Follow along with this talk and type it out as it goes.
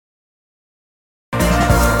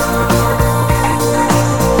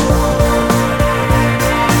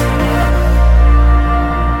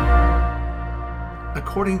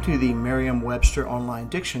According to the Merriam-Webster Online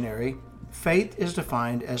Dictionary, faith is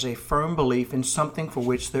defined as a firm belief in something for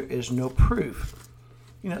which there is no proof.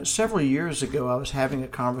 Several years ago, I was having a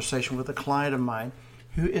conversation with a client of mine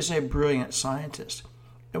who is a brilliant scientist.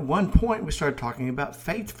 At one point, we started talking about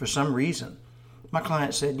faith for some reason. My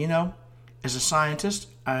client said, as a scientist,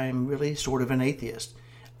 I'm really sort of an atheist.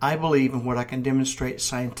 I believe in what I can demonstrate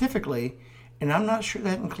scientifically, and I'm not sure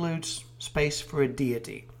that includes space for a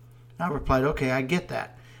deity. I replied, okay, I get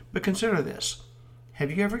that, but consider this. Have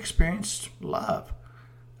you ever experienced love?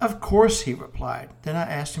 Of course, he replied. Then I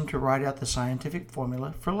asked him to write out the scientific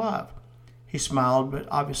formula for love. He smiled, but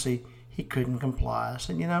obviously he couldn't comply. I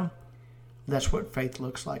said, that's what faith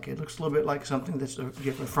looks like. It looks a little bit like something that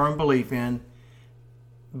you have a firm belief in,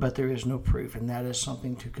 but there is no proof, and that is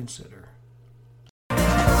something to consider.